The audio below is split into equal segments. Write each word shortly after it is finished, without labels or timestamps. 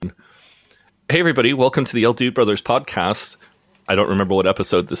Hey, everybody. Welcome to the El Dude Brothers podcast. I don't remember what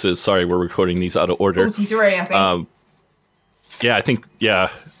episode this is. Sorry, we're recording these out of order. 43, I think. No,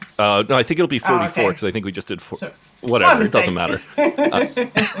 I think it'll be 44 because I think we just did whatever. It doesn't matter.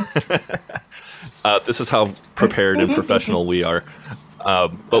 This is how prepared and professional we are.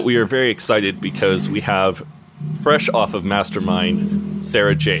 But we are very excited because we have, fresh off of Mastermind,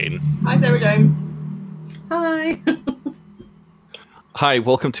 Sarah Jane. Hi, Sarah Jane. Hi. Hi,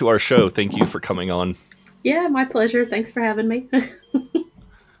 welcome to our show. Thank you for coming on. Yeah, my pleasure. Thanks for having me.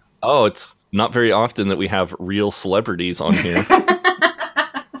 Oh, it's not very often that we have real celebrities on here.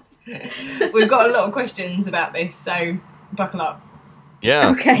 We've got a lot of questions about this, so buckle up. Yeah.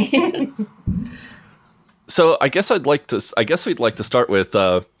 Okay. So I guess we'd like to start with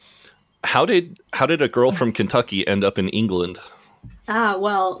how did a girl from Kentucky end up in England?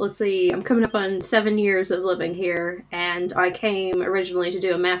 Well, let's see. I'm coming up on 7 years of living here, and I came originally to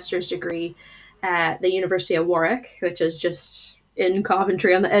do a master's degree at the University of Warwick, which is just in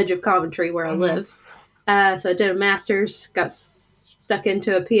Coventry, on the edge of Coventry where I live. So I did a master's, got stuck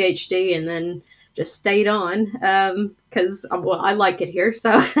into a PhD, and then just stayed on because I like it here.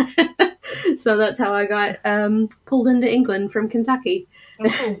 So so that's how I got pulled into England from Kentucky. Oh,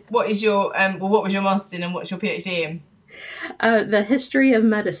 cool. What is your what was your master's in, and what's your PhD in? The history of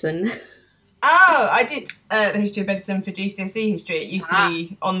medicine. Oh, I did the history of medicine for GCSE history. It used to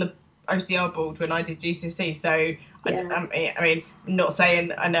be on the OCR board when I did GCSE. So I mean, not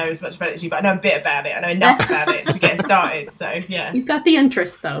saying I know as much about it as you, but I know a bit about it. I know enough about it to get started. So yeah, you've got the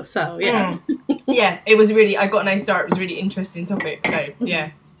interest though. So yeah, yeah. It was really. I got an A star. It was a really interesting topic. So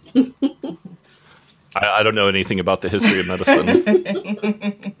yeah. I don't know anything about the history of medicine.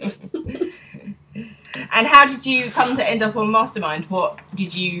 And how did you come to end up on Mastermind? What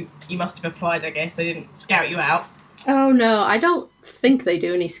did you must have applied, I guess. They didn't scout you out. Oh, no, I don't think they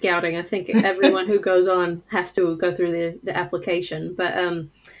do any scouting. I think everyone who goes on has to go through the application. But,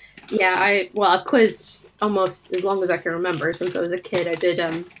 I've quizzed almost as long as I can remember since I was a kid. I did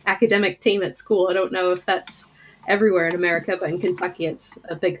academic team at school. I don't know if that's everywhere in America, but in Kentucky it's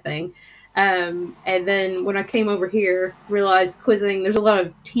a big thing. And then when I came over here, realized quizzing, there's a lot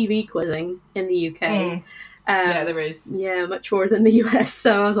of TV quizzing in the UK. Yeah, there is. Yeah, much more than the US. So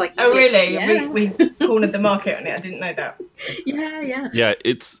I was like, oh, really? Yeah. We cornered the market on it. I didn't know that. Yeah. Yeah,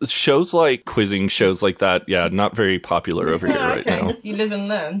 it's shows like quizzing shows like that. Yeah, not very popular over here right now. You live and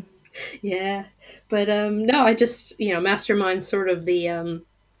learn. Yeah. But no, I just, Mastermind's sort of the, I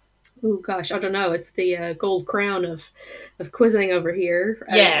don't know. It's the gold crown of quizzing over here.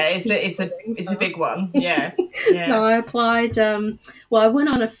 Yeah, it's a big one. Yeah. So I applied. I went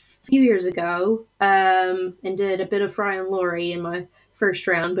on a few years ago and did a bit of Fry and Laurie in my first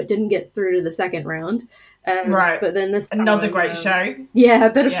round, but didn't get through to the second round. Right. But then this time, another great show. Yeah, a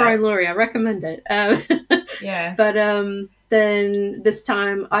bit of Fry and Laurie. I recommend it. Yeah. But then this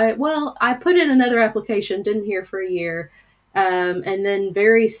time, I put in another application. Didn't hear for a year. And then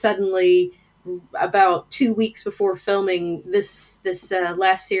very suddenly, about 2 weeks before filming this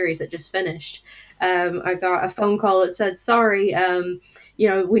last series that just finished, I got a phone call that said, sorry,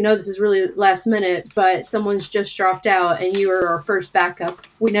 we know this is really last minute, but someone's just dropped out and you are our first backup.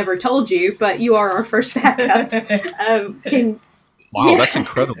 We never told you, but you are our first backup. Wow, that's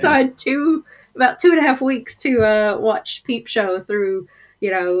incredible. So I had about 2.5 weeks to watch Peep Show through,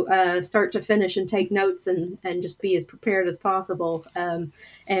 start to finish and take notes and just be as prepared as possible. And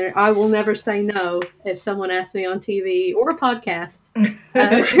I will never say no if someone asks me on TV or a podcast.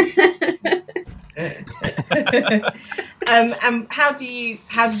 And how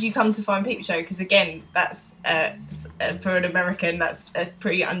did you come to find Peep Show? Because again, that's for an American, that's a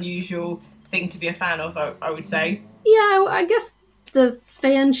pretty unusual thing to be a fan of, I would say. Yeah, I guess the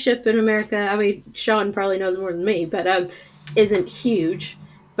fanship in America, I mean, Sean probably knows more than me, but isn't huge,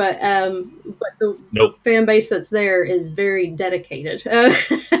 but the fan base that's there is very dedicated,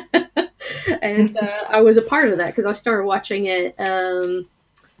 and I was a part of that because I started watching it. Oh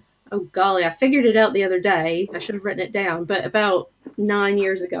golly, I figured it out the other day. I should have written it down, but about 9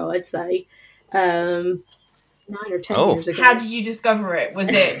 years ago, I'd say, 9 or 10 years ago. How did you discover it?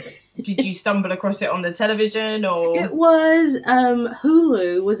 Did you stumble across it on the television, or? It was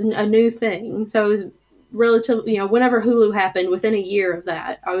Hulu was a new thing, so it was relatively, whenever Hulu happened, within a year of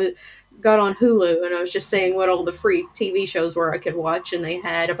that, got on Hulu and I was just saying what all the free TV shows were I could watch, and they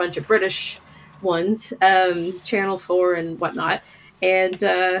had a bunch of British ones, Channel 4 and whatnot, and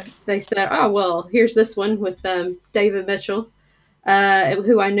they said, oh, well, here's this one with David Mitchell,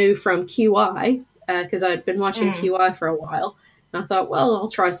 who I knew from QI, because I'd been watching QI for a while. And I thought, well, I'll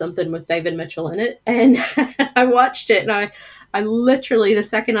try something with David Mitchell in it, and I watched it, and I literally, the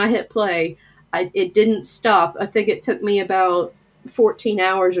second I hit play, it didn't stop. I think it took me about 14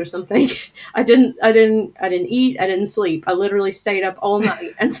 hours or something. I didn't eat. I didn't sleep. I literally stayed up all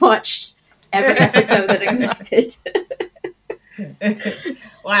night and watched every episode that existed.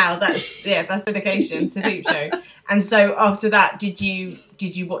 Wow, that's dedication to Peep Show. And so after that, did you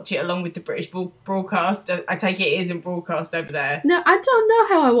watch it along with the British broadcast? I take it isn't broadcast over there. No, I don't know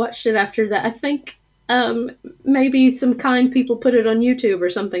how I watched it after that. I think maybe some kind people put it on YouTube or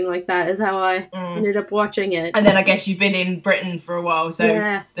something like that is how I ended up watching it. And then I guess you've been in Britain for a while,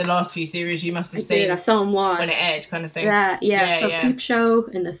 so the last few series you must have seen. I saw them live when it aired, kind of thing. So Peep Show,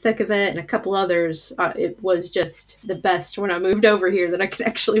 In the Thick of It, and a couple others. It was just the best when I moved over here that I could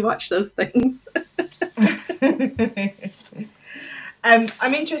actually watch those things.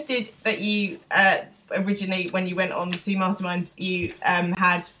 I'm interested that you originally, when you went on to Mastermind, you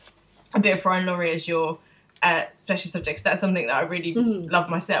had a bit of Fry and Laurie as your special subjects. That's something that I really love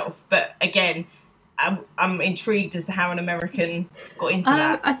myself. But again, I'm intrigued as to how an American got into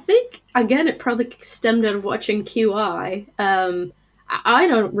that. I think, again, it probably stemmed out of watching QI. I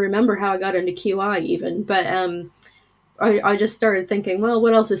don't remember how I got into QI even, but I just started thinking, well,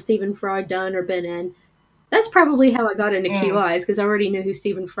 what else has Stephen Fry done or been in? That's probably how I got into QIs, because I already knew who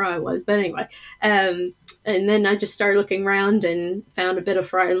Stephen Fry was. But anyway, and then I just started looking around and found a bit of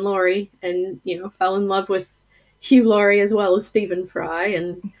Fry and Laurie, and fell in love with Hugh Laurie as well as Stephen Fry,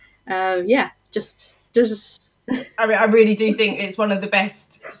 and just. I mean, I really do think it's one of the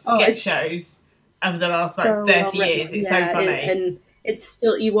best sketch shows of the last 30 years. It's so funny, and it's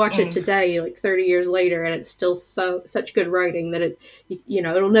still, you watch it today, 30 years later, and it's still such good writing that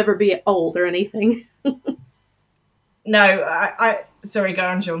it'll never be old or anything. No, I sorry, go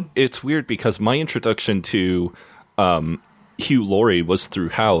on, Sean. It's weird because my introduction to Hugh Laurie was through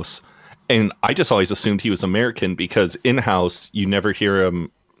House, and I just always assumed he was American because in House you never hear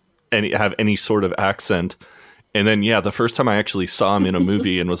him have any sort of accent. And then, the first time I actually saw him in a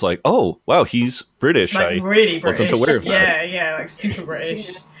movie and was like, oh, wow, he's British. Really British. Wasn't aware of that. Yeah, super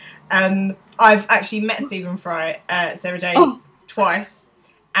British. I've actually met Stephen Fry, Sarah Jane, twice,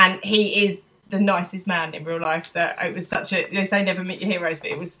 and he is the nicest man in real life. That it was they say never meet your heroes, but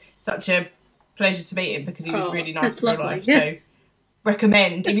it was such a pleasure to meet him because he was really nice in real life. So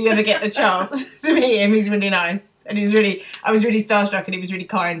recommend if you ever get the chance to meet him. He's really nice. And I was really starstruck, and he was really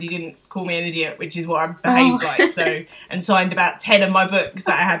kind. He didn't call me an idiot, which is what I behaved like. And signed about 10 of my books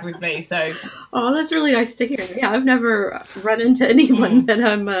that I had with me. So, that's really nice to hear. Yeah, I've never run into anyone that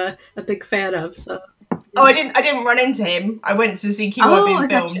I'm a big fan of. So, I didn't run into him. I went to see QI being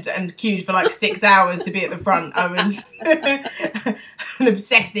filmed and queued for 6 hours to be at the front. I was an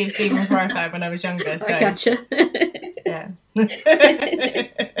obsessive Stephen Fry fan when I was younger. So, I gotcha. Yeah.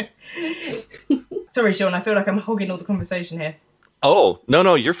 Sorry, Sean. I feel like I'm hogging all the conversation here. Oh,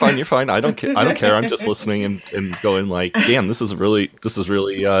 no, you're fine. I don't care. I'm just listening and going damn, this is really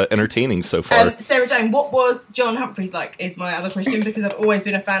entertaining so far. Sarah Jane, what was John Humphreys like? Is my other question, because I've always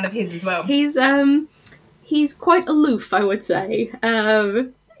been a fan of his as well. He's quite aloof, I would say.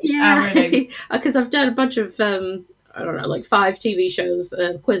 Really? Because I've done a bunch of 5 TV shows,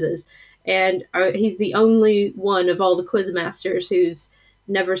 quizzes, and he's the only one of all the quiz masters who's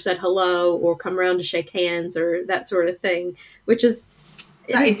never said hello or come around to shake hands or that sort of thing, which is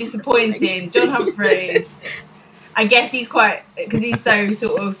disappointing. John Humphreys, I guess he's quite, because he's so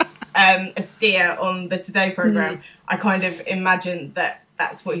sort of austere on the Today programme. I kind of imagine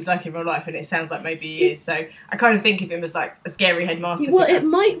that's what he's like in real life, and it sounds like maybe he is. So I kind of think of him as a scary headmaster. Well, it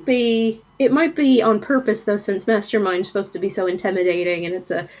might be on purpose though, since Mastermind is supposed to be so intimidating, and it's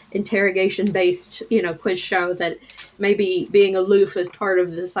a interrogation based, quiz show, that maybe being aloof is part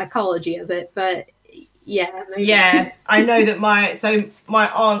of the psychology of it. But maybe. Yeah, I know that my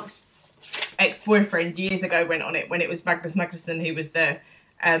aunt's ex-boyfriend years ago went on it when it was Magnus Magnusson who was the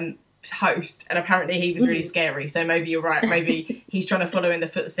host, and apparently he was really scary. So maybe you're right. Maybe he's trying to follow in the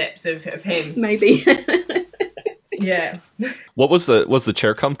footsteps of him. Maybe. Yeah. What was the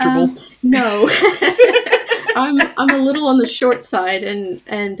chair comfortable? No. I'm a little on the short side,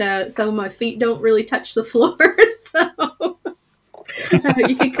 and so my feet don't really touch the floor. So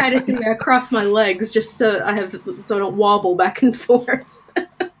you can kind of see me. I cross my legs just so I don't wobble back and forth.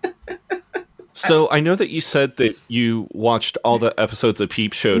 So I know that you said that you watched all the episodes of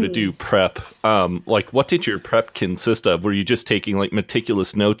Peep Show to do prep. What did your prep consist of? Were you just taking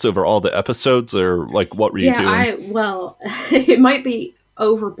meticulous notes over all the episodes, or what were you doing? It might be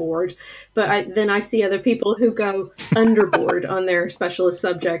overboard, but then I see other people who go underboard on their specialist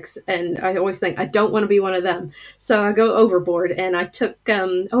subjects, and I always think I don't want to be one of them. So I go overboard, and I took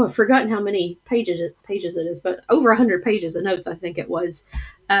I've forgotten how many pages it is, but over 100 pages of notes I think it was.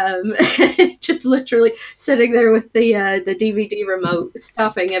 Just literally sitting there with the DVD remote,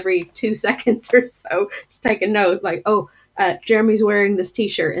 stopping every 2 seconds or so to take a note, like, Jeremy's wearing this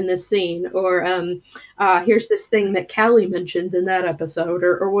T-shirt in this scene, or here's this thing that Callie mentions in that episode,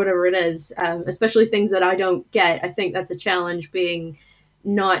 or whatever it is. Especially things that I don't get. I think that's a challenge being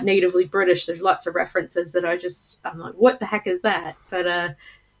not natively British. There's lots of references that I'm like, what the heck is that? But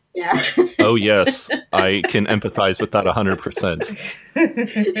yeah. Oh yes, I can empathize with that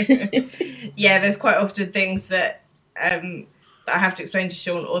 100%. Yeah, there's quite often things that I have to explain to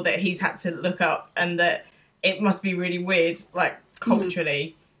Sean, or that he's had to look up, and that it must be really weird, like,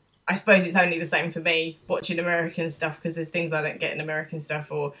 culturally. I suppose it's only the same for me watching American stuff, because there's things I don't get in American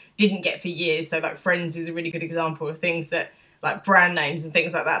stuff, or didn't get for years. So, like, Friends is a really good example of things that, like, brand names and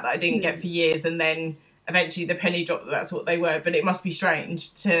things like that I didn't get for years, and then eventually the penny dropped that that's what they were. But it must be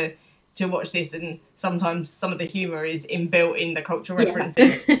strange to watch this, and sometimes some of the humour is inbuilt in the cultural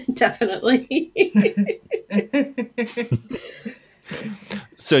references. Definitely.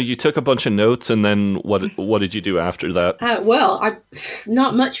 So you took a bunch of notes, and then what did you do after that? Well,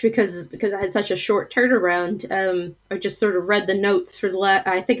 not much, because I had such a short turnaround. I just sort of read the notes for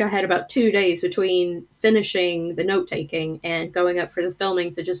I think I had about 2 days between finishing the note taking and going up for the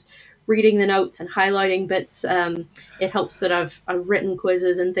filming, so just reading the notes and highlighting bits. It helps that I've written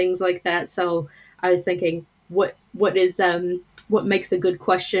quizzes and things like that. So I was thinking, what makes a good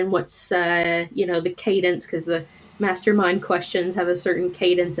question? What's the cadence, because the Mastermind questions have a certain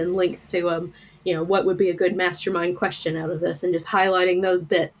cadence and length to them. What would be a good Mastermind question out of this, and just highlighting those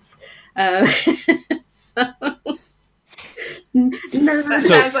bits. That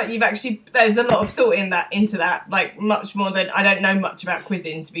sounds like you've actually, there's a lot of thought into that, like, much more than, I don't know much about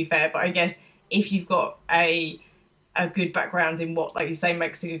quizzing, to be fair, but I guess if you've got a good background in what, like you say,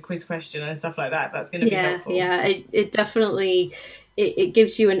 makes a good quiz question and stuff like that, that's going to be helpful. Yeah, it definitely, it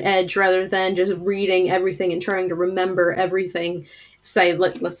gives you an edge rather than just reading everything and trying to remember everything. Say,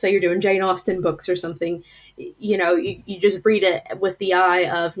 let's say you're doing Jane Austen books or something, you just read it with the eye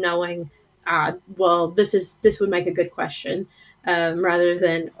of knowing, this would make a good question, rather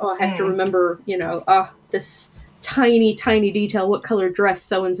than, I have to remember, this tiny detail, what color dress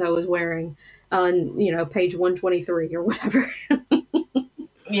so-and-so is wearing on, page 123 or whatever.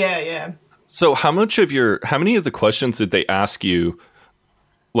 Yeah. So how many of the questions did they ask you,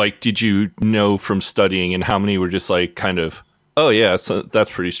 like, did you know from studying, and how many were just like kind of, oh yeah, so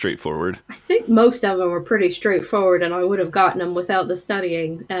that's pretty straightforward? I think most of them were pretty straightforward, and I would have gotten them without the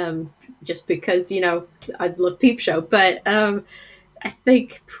studying, just because, I love Peep Show. But I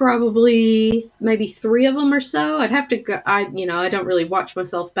think probably maybe 3 of them or so. I'd have to go, I don't really watch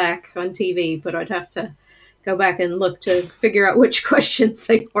myself back on TV, but I'd have to go back and look to figure out which questions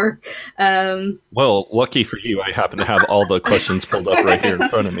they were. Well, lucky for you, I happen to have all the questions pulled up right here in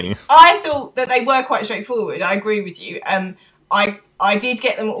front of me. I thought that they were quite straightforward. I agree with you. I did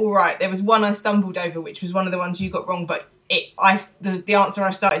get them all right. There was one I stumbled over, which was one of the ones you got wrong, but the answer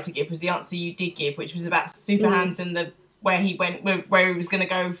I started to give was the answer you did give, which was about super hands and where he was going to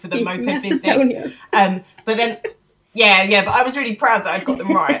go for the moped business. But then, but I was really proud that I'd got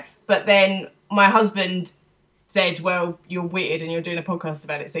them right. But then my husband said, well, you're weird and you're doing a podcast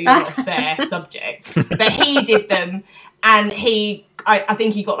about it, so you're not a fair subject. But he did them, and I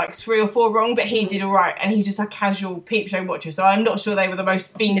think he got like 3 or 4 wrong, but he did all right, and he's just a casual Peep Show watcher, so I'm not sure they were the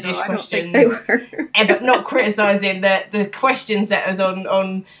most fiendish questions. They were. But not criticising the question setters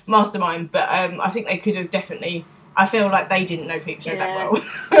on Mastermind, but I think they could have definitely, I feel like they didn't know Peep Show that well.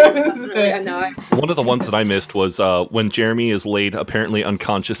 I know. One of the ones that I missed was when Jeremy is laid apparently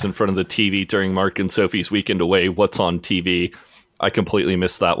unconscious in front of the TV during Mark and Sophie's weekend away. What's on TV? I completely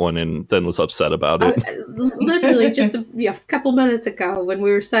missed that one, and then was upset about it. Literally just a couple minutes ago, when we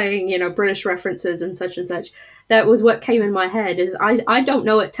were saying, British references and such, that was what came in my head. Is I don't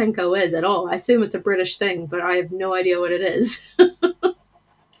know what Tenko is at all. I assume it's a British thing, but I have no idea what it is.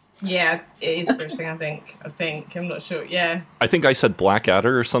 Yeah, it is a British thing, I think. I'm not sure, yeah. I think I said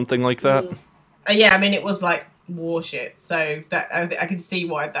Blackadder or something like that. Yeah, I mean, it was like war shit, so that I can see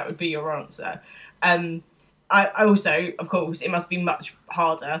why that would be your answer. I also, of course, it must be much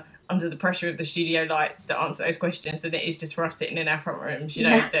harder under the pressure of the studio lights to answer those questions than it is just for us sitting in our front rooms,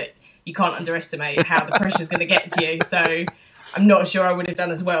 that you can't underestimate how the pressure's going to get to you. So I'm not sure I would have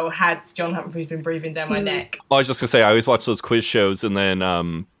done as well had John Humphrys been breathing down my neck. Well, I was just going to say, I always watch those quiz shows, and then,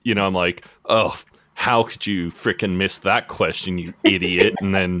 I'm like, oh, how could you frickin' miss that question, you idiot?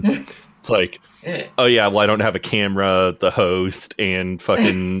 And then it's like, oh yeah, well, I don't have a camera, the host, and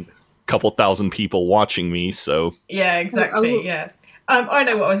fucking couple thousand people watching me, so... Yeah, exactly, yeah. I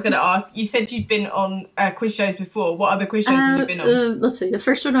know what I was going to ask. You said you'd been on quiz shows before. What other quiz shows have you been on? Let's see. The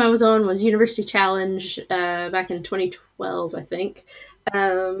first one I was on was University Challenge back in 2012, I think.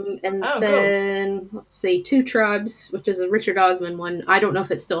 And then, let's see, Two Tribes, which is a Richard Osman one. I don't know if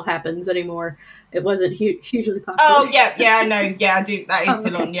it still happens anymore. It wasn't hugely popular. Oh, yeah, I know. Yeah, I do. That is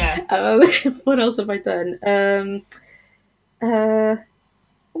still on, yeah. What else have I done? What have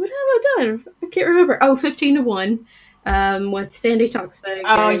I done? I can't remember. Oh, 15 to 1. With Sandy Toksvig.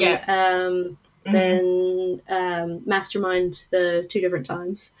 Oh, yeah. Then Mastermind the 2 different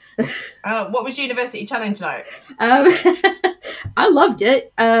times. What was University Challenge like? I loved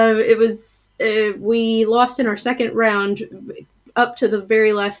it. It was we lost in our second round. Up to the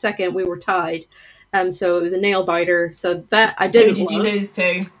very last second, we were tied. So it was a nail biter. So that I didn't. Who did you lose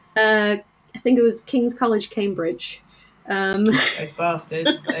to? I think it was King's College, Cambridge. Those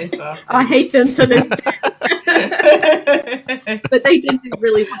bastards. I hate them to this day. But they did do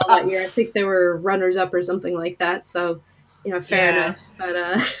really well that year. I think they were runners-up or something like that. So, fair enough. But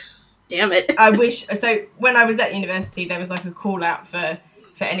damn it. I wish. So when I was at university, there was like a call out for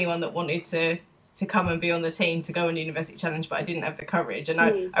anyone that wanted to come and be on the team to go on University Challenge, but I didn't have the courage.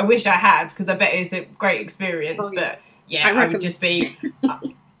 And I wish I had, because I bet it's a great experience. Oh, yeah. But yeah, I would just be...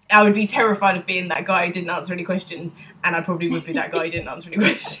 I would be terrified of being that guy who didn't answer any questions, and I probably would be that guy who didn't answer any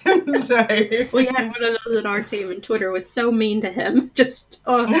questions. So we had one of those on our team, and Twitter was so mean to him. Yeah.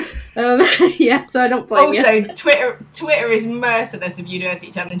 So I don't blame you. Also, Twitter is merciless of University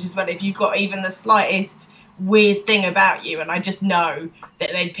Challenge as well. If you've got even the slightest weird thing about you, and I just know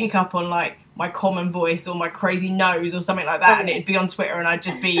that they'd pick up on like my common voice or my crazy nose or something like that, and it'd be on Twitter, and I'd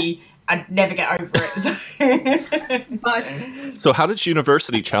never get over it. So how does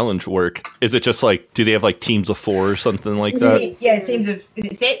University Challenge work? Is it just like, do they have like teams of 4 or something like that? It's teams of, is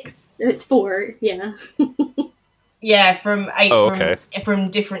it 6? It's 4, yeah. Yeah, from 8 from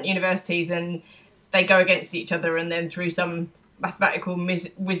different universities, and they go against each other, and then through some mathematical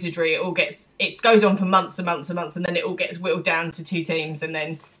wizardry, it goes on for months and months and months, and then it all gets whittled down to 2 teams, and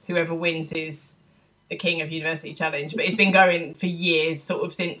then whoever wins is the king of University Challenge. But it's been going for years, sort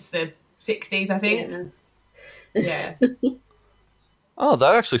of since the 60s, I think. Yeah. Oh,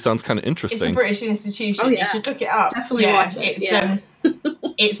 that actually sounds kind of interesting. It's a British institution. Oh, yeah. You should look it up. Definitely watch it.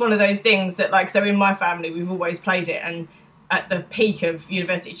 It's one of those things that, like, so in my family, we've always played it, and at the peak of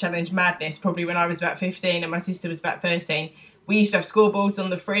University Challenge madness, probably when I was about 15 and my sister was about 13, we used to have scoreboards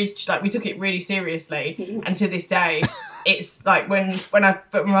on the fridge. Like, we took it really seriously, and to this day, it's like when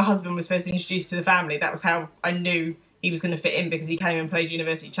my husband was first introduced to the family, that was how I knew he was going to fit in, because he came and played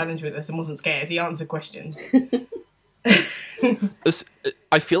University Challenge with us and wasn't scared. He answered questions.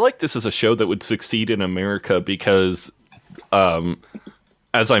 I feel like this is a show that would succeed in America because,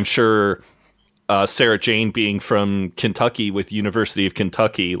 as I'm sure Sarah Jane being from Kentucky with University of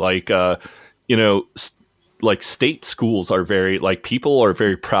Kentucky, like, like state schools are very, like, people are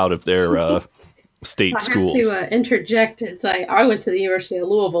very proud of their state schools. I have to interject and say I went to the University of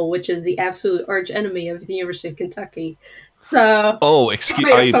Louisville, which is the absolute arch enemy of the University of Kentucky. So, I'm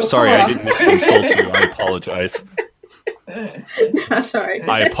sorry, I didn't mean to insult you. I apologize. That's all right.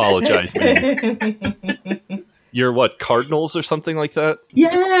 I apologize, man. You're what, Cardinals or something like that?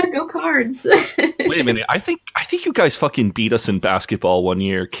 Yeah, go Cards. Wait a minute. I think you guys fucking beat us in basketball one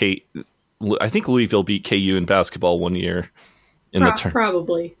year. I think Louisville beat KU in basketball one year.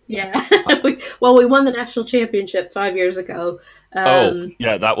 Probably, yeah. We won the national championship 5 years ago.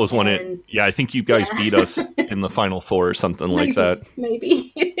 That was when I think you guys beat us in the Final Four or something like that.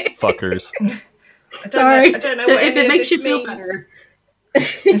 Maybe. Fuckers. I don't know what if it makes you feel better.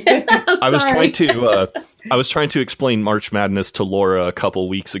 I was trying to explain March Madness to Laura a couple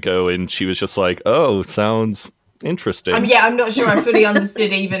weeks ago, and she was just like, "Oh, sounds interesting." I'm not sure I fully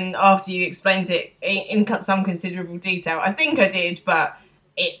understood even after you explained it in some considerable detail. I think I did, but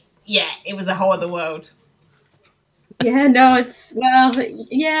it was a whole other world. Yeah, no, I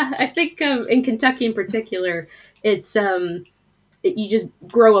think in Kentucky in particular, it's you just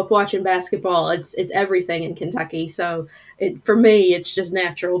grow up watching basketball. It's everything in Kentucky. So for me, it's just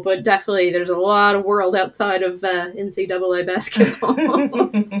natural. But definitely, there's a lot of world outside of NCAA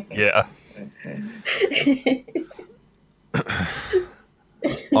basketball. Yeah.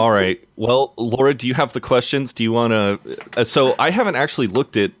 All right. Well, Laura, do you have the questions? Do you want to? So I haven't actually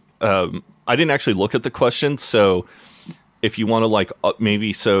looked at. I didn't actually look at the questions. So if you want to like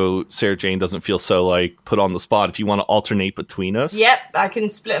maybe so Sarah Jane doesn't feel so like put on the spot, if you want to alternate between us. Yep, I can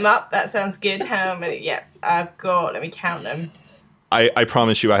split them up. That sounds good. How many? Yep, I've got. Let me count them. I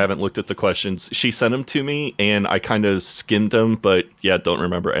promise you I haven't looked at the questions. She sent them to me, and I kind of skimmed them, but yeah, don't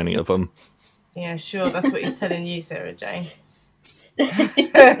remember any of them. Yeah, sure. That's what he's telling you, Sarah Jane. I'm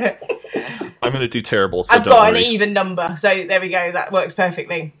going to do terrible, so I've don't got worry. an even number, so there we go. That works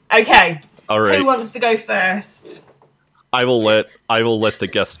perfectly. Okay. All right. Who wants to go first? I will let the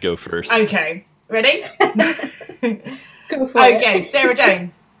guest go first. Okay. Ready? Go for it. Okay, Sarah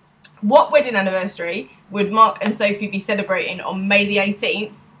Jane. What wedding anniversary would Mark and Sophie be celebrating on May the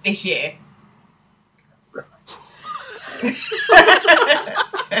 18th this year?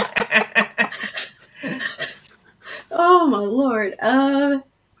 Oh my lord.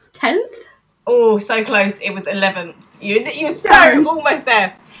 10th? Oh, so close. It was 11th. You were so Darn. almost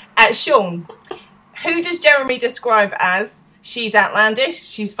there. Sean, who does Jeremy describe as she's outlandish,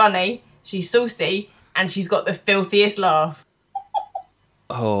 she's funny, she's saucy, and she's got the filthiest laugh?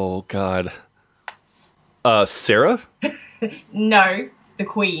 Oh God. Sarah? No, the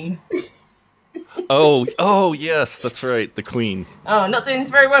Queen. Oh yes, that's right, the Queen. Oh, not doing this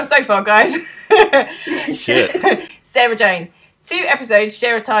very well so far, guys. Shit. Sarah Jane. 2 episodes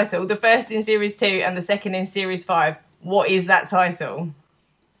share a title, the first in series 2 and the second in series 5. What is that title?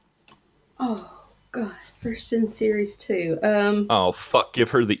 Oh god, first in series 2. Oh fuck,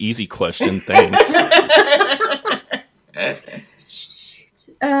 give her the easy question, thanks.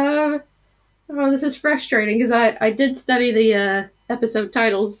 Oh, this is frustrating because I did study the episode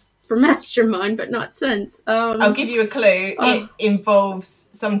titles for Mastermind, but not since. I'll give you a clue. Oh. It involves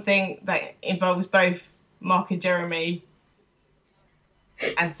something that involves both Mark and Jeremy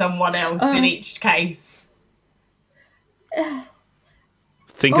and someone else in each case.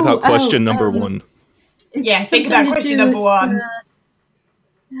 Think about question number 1. Yeah, think something about to question do number with,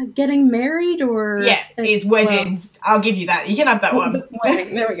 1. Getting married or Yeah, it's wedding. well, I'll give you that. You can have that one.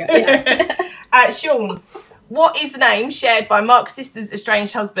 wedding. There we go. Yeah. Sean, what is the name shared by Mark's sister's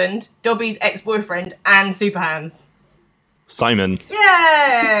estranged husband, Dobby's ex-boyfriend, and Superhands? Simon.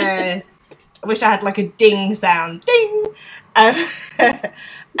 Yeah! I wish I had like a ding sound. Ding!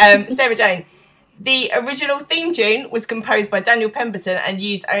 Sarah Jane. The original theme tune was composed by Daniel Pemberton and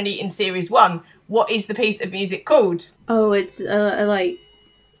used only in series 1. What is the piece of music called? Oh, it's like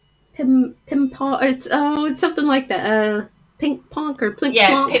Pim it's something like that. Pink Ponk or Plink Yeah,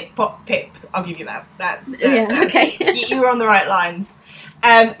 Plonk. Pip Pop Pip. I'll give you that. That's Yeah, okay. You were on the right lines.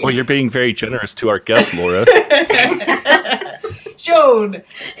 Well, you're being very generous to our guest, Laura. Sean,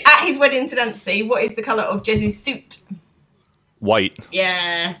 at his wedding to Nancy, what is the colour of Jez's suit? White.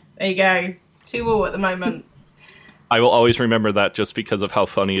 Yeah, there you go. 2-2 at the moment. I will always remember that just because of how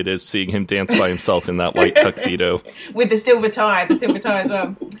funny it is seeing him dance by himself in that white tuxedo. With the silver tie as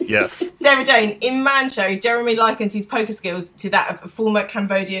well. Yes. Sarah Jane, in Man Show, Jeremy likens his poker skills to that of a former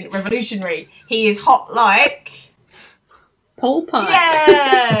Cambodian revolutionary. He is hot like... Pol Pot.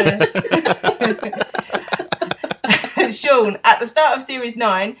 Yeah! Sean, at the start of Series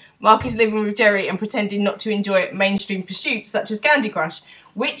 9, Mark is living with Jerry and pretending not to enjoy mainstream pursuits such as Candy Crush.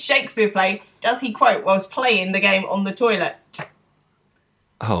 Which Shakespeare play does he quote whilst playing the game on the toilet?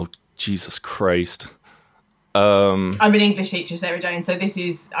 Oh, Jesus Christ. I'm an English teacher, Sarah Jane, so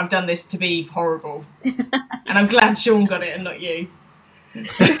I've done this to be horrible. And I'm glad Sean got it and not you.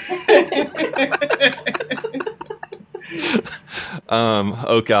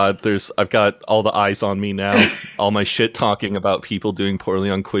 Oh God, I've got all the eyes on me now. All my shit talking about people doing poorly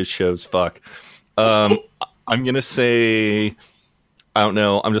on quiz shows. Fuck. I'm gonna say, I don't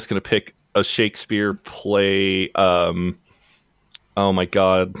know. I'm just gonna pick a Shakespeare play. Oh my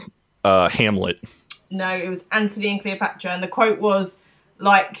God, Hamlet. No, it was Antony and Cleopatra, and the quote was,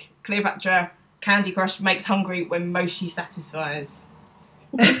 like Cleopatra, Candy Crush makes hungry when most she satisfies.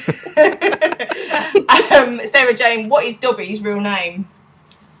 Sarah Jane, what is Dobby's real name?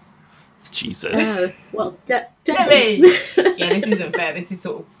 Jesus. Well, Debbie! Yeah, this isn't fair. This is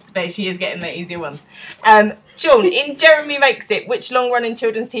sort of... There, she is getting the easier ones. Sean, in Jeremy Makes It, which long-running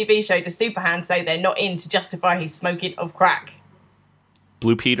children's TV show does Superhand say they're not in to justify his smoking of crack?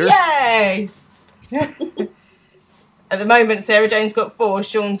 Blue Peter? Yay! At the moment, Sarah Jane's got 4,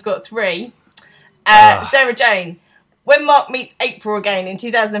 Sean's got 3. Sarah Jane, when Mark meets April again in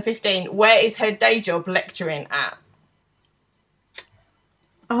 2015, where is her day job lecturing at?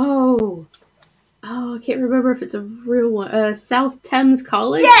 Oh, I can't remember if it's a real one. South Thames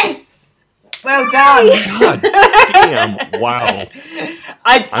College? Yes! Well done. God damn. Wow.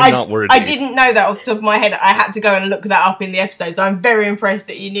 I'm not worthy. I didn't know that off the top of my head. I had to go and look that up in the episode, so I'm very impressed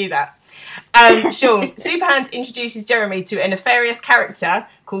that you knew that. Sean, Superhands introduces Jeremy to a nefarious character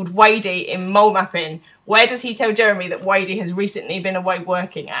called Wadey in Mole Mapping. Where does he tell Jeremy that Wadey has recently been away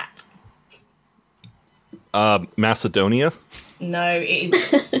working at? Macedonia? No, it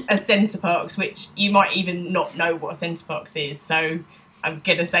is a Centre Parks, which you might even not know what a Centre Parks is. So I'm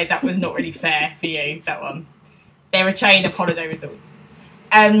going to say that was not really fair for you, that one. They're a chain of holiday resorts.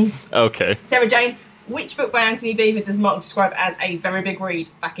 Okay. Sarah Jane, which book by Anthony Beaver does Mark describe as a very big read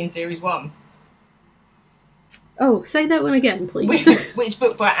back in Series 1? Oh, say that one again, please. Which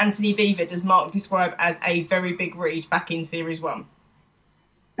book by Anthony Beaver does Mark describe as a very big read back in Series 1?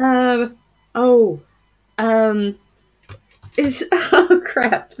 Is oh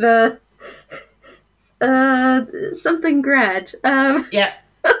crap, the something grad. Yeah.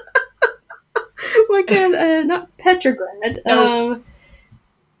 Why can't not Petrograd? Nope.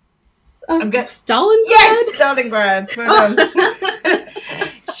 Stalingrad? Yes, Stalingrad. Well done.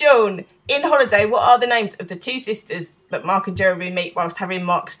 Sean, in Holiday, what are the names of the two sisters that Mark and Jeremy meet whilst having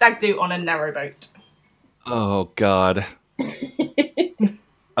Mark stag do on a narrowboat? Oh, God.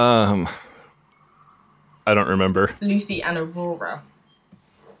 I don't remember. Lucy and Aurora.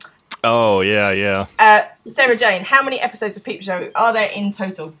 Oh, yeah. Sarah Jane, how many episodes of Peep Show are there in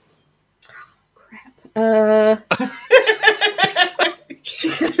total? I'm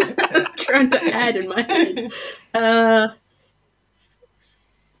trying to add in my head.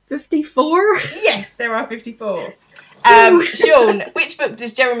 54? Yes, there are 54. Sean, which book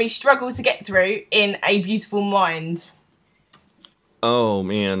does Jeremy struggle to get through in A Beautiful Mind? Oh,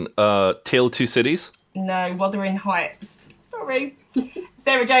 man. Tale of Two Cities? No, Wuthering Heights. Sorry.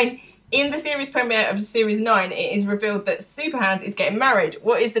 Sarah Jane, in the series premiere of Series 9, it is revealed that Superhands is getting married.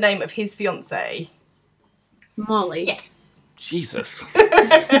 What is the name of his fiancée? Molly. Yes. Jesus.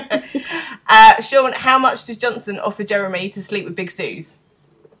 Sean, how much does Johnson offer Jeremy to sleep with Big Suze?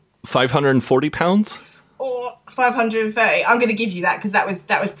 540 pounds? Or 530. I'm going to give you that because that was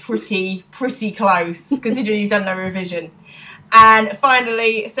pretty close, considering you've done no revision. And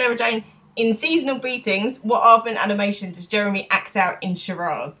finally, Sarah Jane, in Seasonal Beatings, what Aardman animation does Jeremy act out in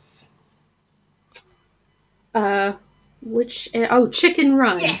charades? Chicken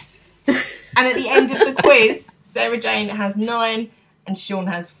Run. Yes. And at the end of the quiz, Sarah Jane has 9 and Sean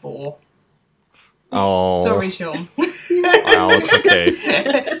has 4. Oh. Sorry, Sean. Wow, it's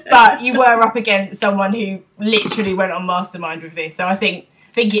okay. But you were up against someone who literally went on Mastermind with this, so I think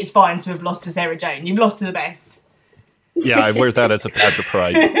it's fine to have lost to Sarah Jane. You've lost to the best. Yeah, I wear that as a badge of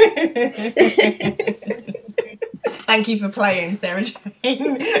pride. Thank you for playing, Sarah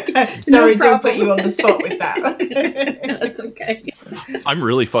Jane. Sorry to put you on the spot with that. That's okay. I'm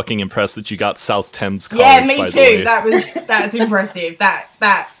really fucking impressed that you got South Thames College. Yeah, me by too. The way. That's impressive. That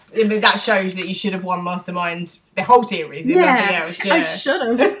shows that you should have won Mastermind the whole series. If nothing else. Yeah, I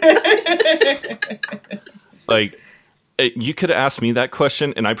should have. Like, you could have asked me that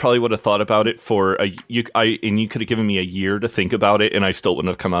question, and I probably would have thought about it and you could have given me a year to think about it, and I still wouldn't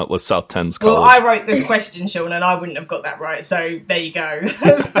have come out with South Thames College. Well, I wrote the question, Sean, and I wouldn't have got that right. So there you go.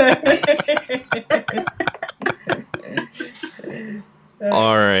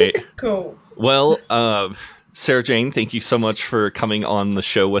 All right. Cool. Well, Sarah Jane, thank you so much for coming on the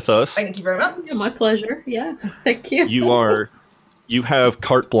show with us. Thank you very much. Yeah, my pleasure. Yeah, thank you. You have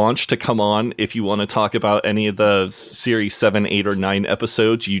carte blanche to come on if you want to talk about any of the Series 7, 8, or 9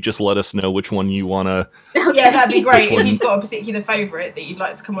 episodes. You just let us know which one you want to... Okay. Yeah, that'd be great. If you've got a particular favourite that you'd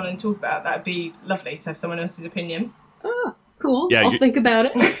like to come on and talk about, that'd be lovely to have someone else's opinion. Oh, cool. Yeah, I'll think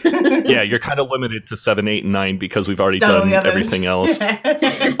about it. Yeah, you're kind of limited to 7, 8, and 9 because we've already Done all done the others. everything else.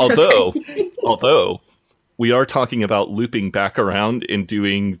 Although... we are talking about looping back around and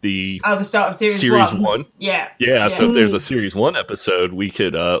doing the start of Series 1. Yeah. Yeah, so if there's a Series 1 episode, we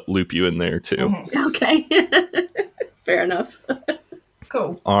could loop you in there too. Mm-hmm. Okay. Fair enough.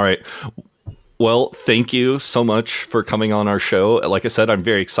 Cool. All right. Well, thank you so much for coming on our show. Like I said, I'm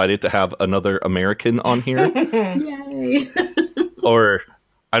very excited to have another American on here. Yay. Or,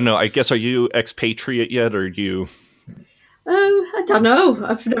 I don't know, I guess, are you expatriate yet, or are you... I don't know.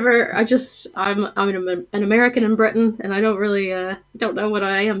 I'm an American in Britain, and I don't really don't know what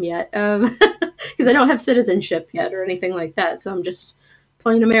I am yet, because I don't have citizenship yet or anything like that. So I'm just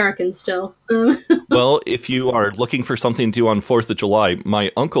plain American still. Well, if you are looking for something to do on 4th of July,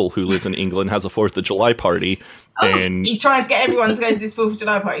 my uncle who lives in England has a 4th of July party, and He's trying to get everyone to go to this 4th of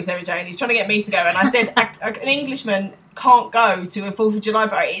July party, Sarah Jane. He's trying to get me to go, and I said an Englishman can't go to a 4th of July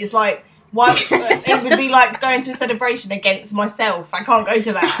party. It's like... it would be like going to a celebration against myself. I can't go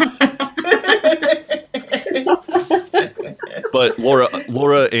to that. But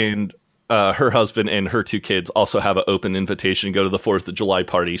Laura and her husband and her 2 kids also have an open invitation to go to the 4th of July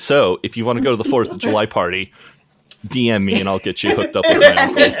party. So if you want to go to the 4th of July party, DM me and I'll get you hooked up with my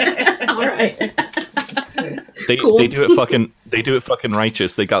uncle. All right. They do it fucking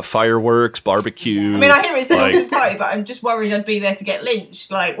righteous. They got fireworks, barbecue. I mean, I hear it's an awesome party, but I'm just worried I'd be there to get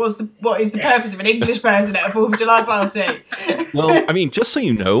lynched. Like, what is the purpose of an English person at a 4th of July party? Well, I mean, just so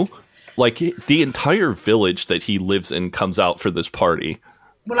you know, like, the entire village that he lives in comes out for this party.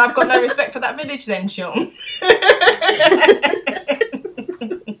 Well, I've got no respect for that village then, Sean.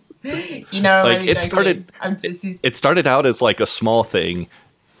 You know, like, it started out as like a small thing,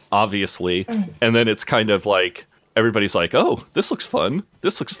 obviously, and then it's kind of like everybody's like, "Oh, this looks fun,"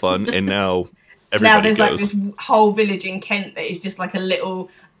 and now everybody there's goes. like this whole village in Kent that is just like a little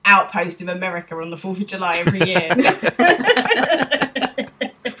outpost of America on the 4th of July every year.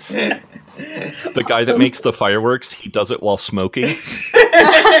 The guy that makes the fireworks, he does it while smoking.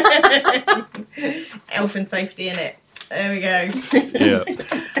 Health and safety in it. There we go. Yeah.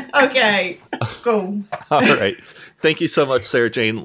 Okay. Cool. All right. Thank you so much, Sarah Jane.